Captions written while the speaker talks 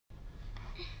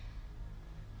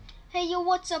Hey yo,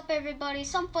 what's up everybody?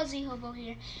 Some Fuzzy Hobo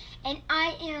here, and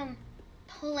I am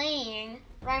playing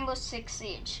Rainbow Six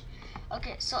Siege.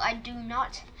 Okay, so I do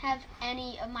not have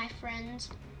any of my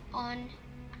friends on,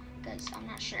 because I'm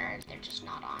not sure, they're just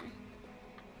not on.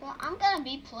 But I'm gonna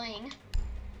be playing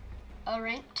a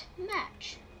ranked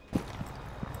match.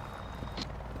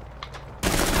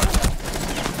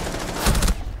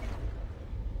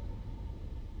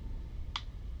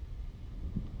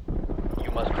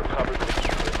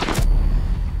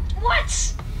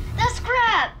 What? That's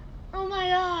crap! Oh my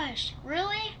gosh,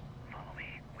 really? Follow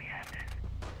me, we have this.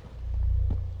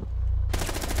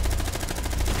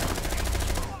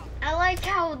 I like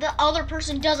how the other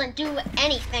person doesn't do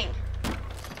anything.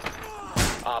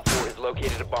 Op 4 has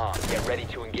located a bomb. Get ready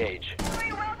to engage.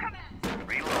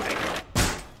 Reloading.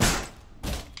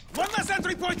 One less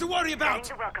entry point to worry about!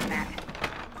 Time to welcome that.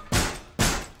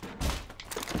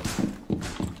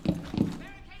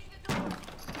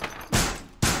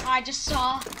 I just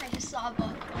saw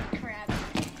the crap.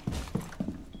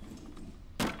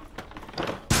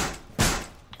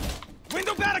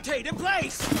 Window barricade in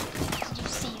place! Did you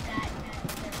see that?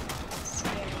 That's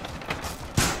scary.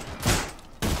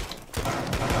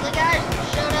 Look guys,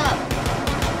 shut up.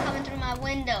 Coming through my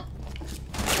window.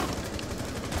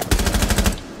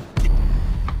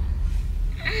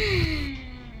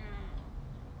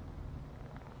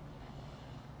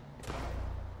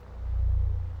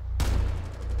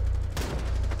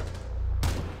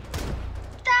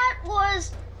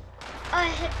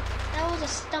 That was a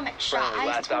stomach shot. Friendly,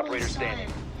 last I totally operator saw standing.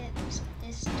 him hit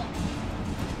his stomach.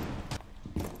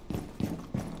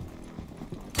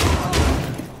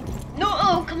 No!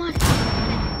 Oh, come on!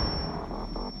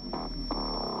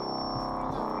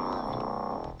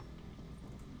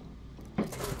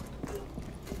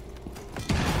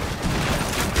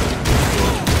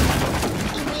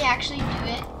 Can we actually do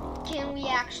it? Can we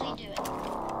actually do it?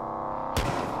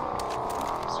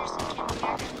 Seriously, can we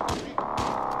actually do it?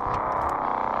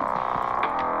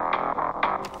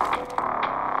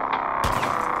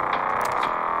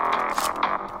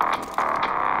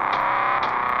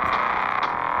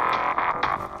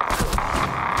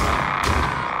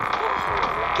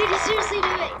 Can you seriously do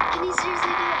it? Can you seriously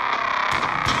do it?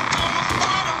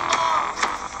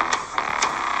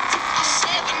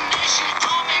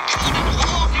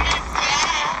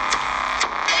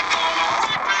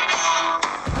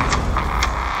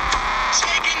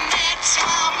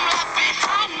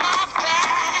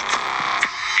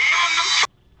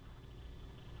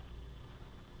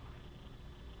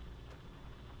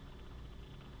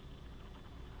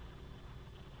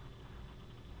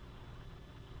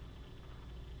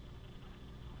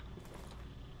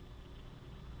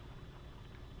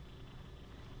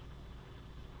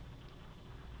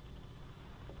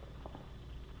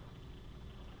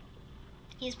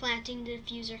 He's planting the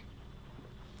diffuser.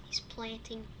 He's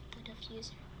planting the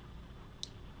diffuser.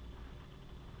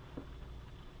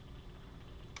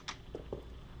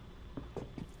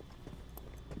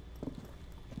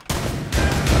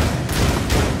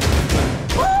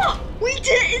 Oh! We did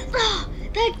it! Oh,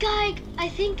 that guy, I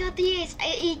think, got the ace.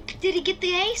 Did he get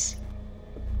the ace?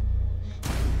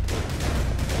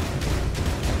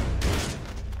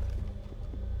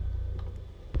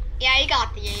 Yeah, he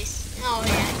got the ace. Oh,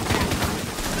 yeah.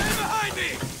 Behind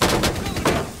me!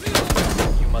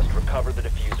 You must recover the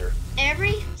diffuser.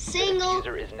 Every single The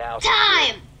diffuser is now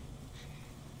time.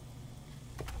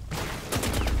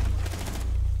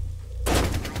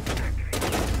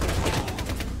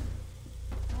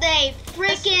 They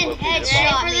freaking Located a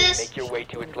headshot bomb. for this. Make your way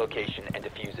to its location and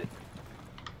defuse it.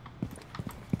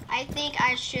 I think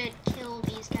I should kill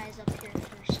these guys up here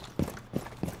first,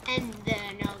 and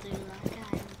then I'll do the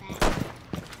guy in the back.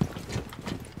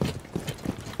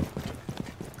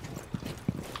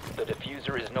 The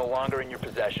diffuser is no longer in your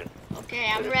possession.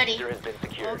 Okay, I'm The ready. diffuser has been Oh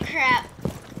secured. crap!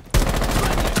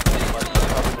 You must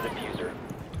recover the diffuser.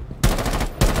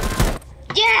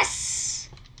 Yes!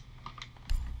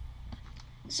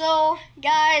 So,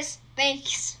 guys,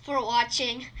 thanks for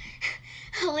watching.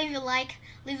 Leave a like,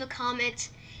 leave a comment,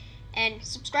 and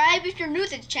subscribe if you're new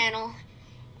to the channel.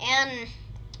 And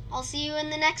I'll see you in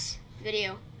the next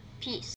video. Peace.